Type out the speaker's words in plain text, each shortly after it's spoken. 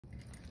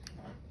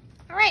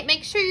All right,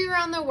 make sure you're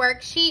on the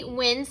worksheet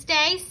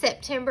Wednesday,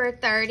 September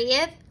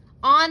 30th,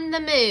 on the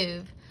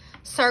move.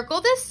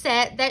 Circle the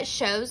set that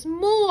shows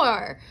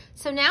more.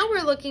 So now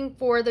we're looking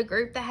for the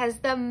group that has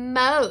the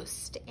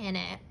most in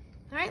it.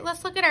 All right,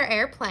 let's look at our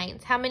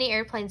airplanes. How many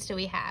airplanes do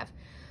we have?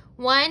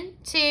 1,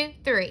 2,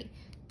 3.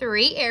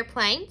 3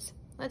 airplanes.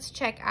 Let's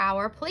check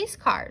our police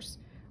cars.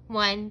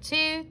 1,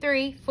 2,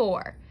 3,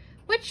 4.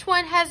 Which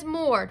one has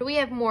more? Do we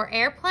have more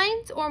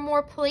airplanes or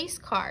more police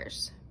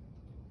cars?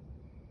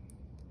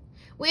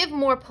 We have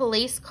more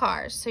police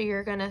cars, so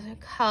you're going to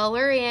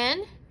color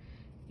in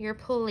your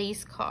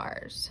police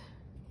cars.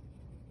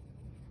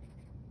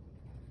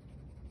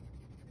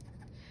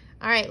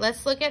 All right,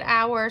 let's look at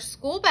our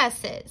school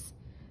buses.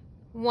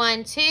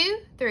 1,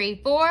 2,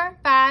 3, 4,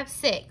 5,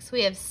 6.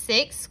 We have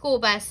 6 school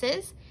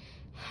buses.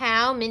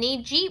 How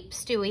many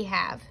Jeeps do we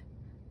have?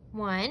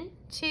 1,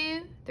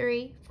 2,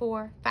 3,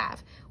 4,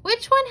 5.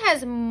 Which one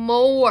has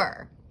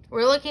more?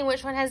 We're looking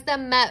which one has the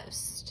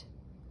most.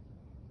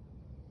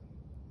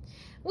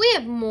 We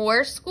have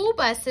more school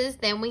buses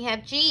than we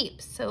have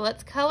Jeeps, so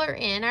let's color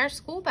in our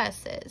school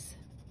buses.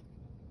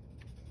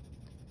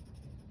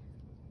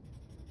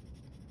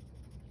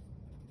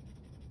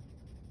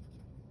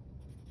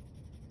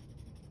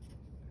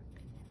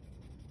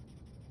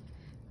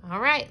 All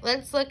right,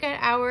 let's look at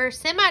our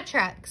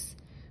semi-trucks.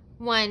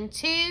 1,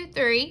 2,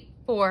 3,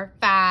 4,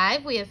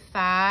 5. We have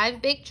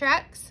 5 big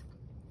trucks.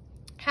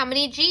 How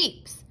many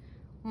Jeeps?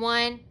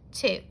 1,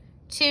 2.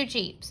 2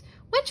 Jeeps.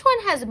 Which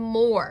one has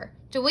more?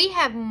 Do we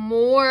have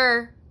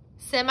more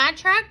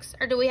semi-trucks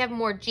or do we have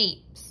more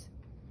Jeeps?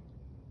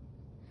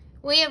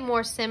 We have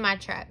more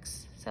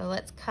semi-trucks, so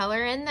let's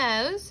color in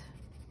those.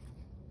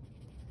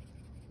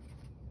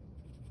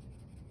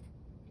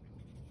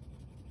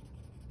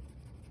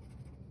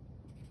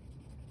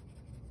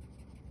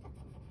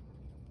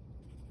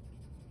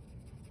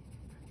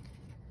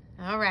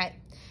 All right,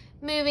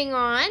 moving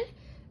on.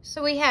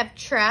 So we have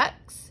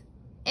trucks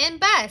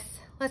and bus.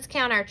 Let's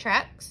count our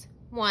trucks.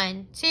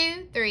 1,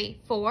 2, 3,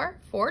 4.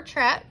 4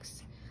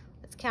 trucks.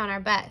 Let's count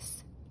our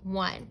bus.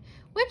 1.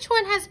 Which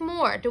one has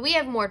more? Do we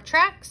have more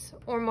trucks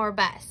or more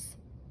bus?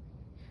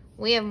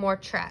 We have more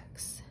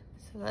trucks.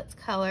 So let's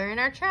color in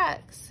our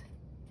trucks.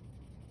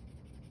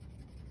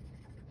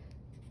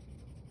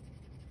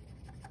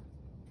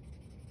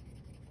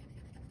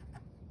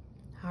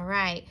 All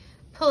right.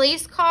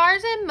 Police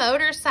cars and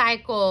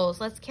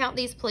motorcycles. Let's count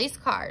these police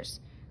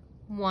cars.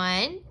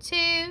 1,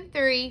 2,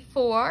 3,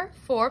 4.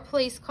 4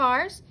 police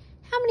cars.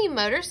 How many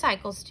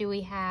motorcycles do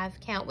we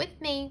have? Count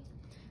with me.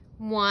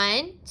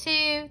 1,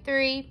 2,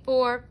 3,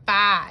 4,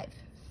 5.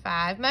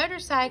 5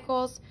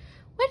 motorcycles.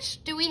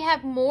 Which do we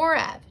have more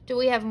of? Do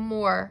we have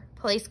more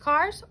police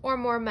cars or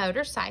more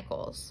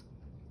motorcycles?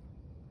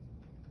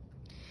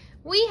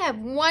 We have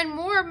one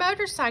more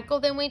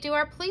motorcycle than we do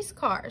our police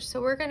cars, so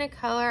we're going to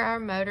color our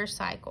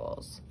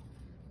motorcycles.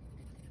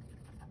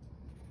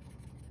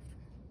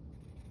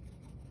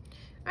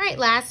 All right,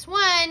 last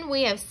one.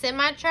 We have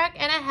semi-truck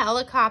and a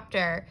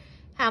helicopter.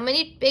 How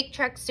many big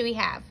trucks do we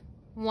have?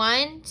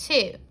 1,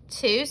 2.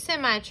 2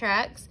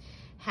 semi-trucks.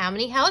 How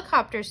many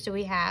helicopters do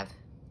we have?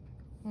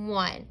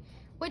 1.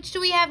 Which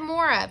do we have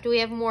more of? Do we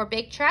have more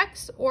big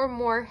trucks or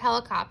more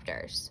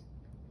helicopters?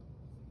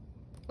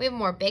 We have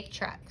more big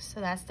trucks, so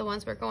that's the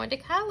ones we're going to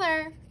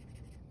color.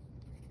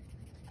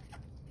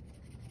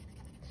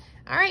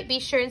 All right, be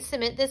sure and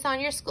submit this on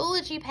your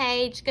Schoology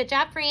page. Good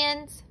job,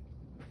 friends.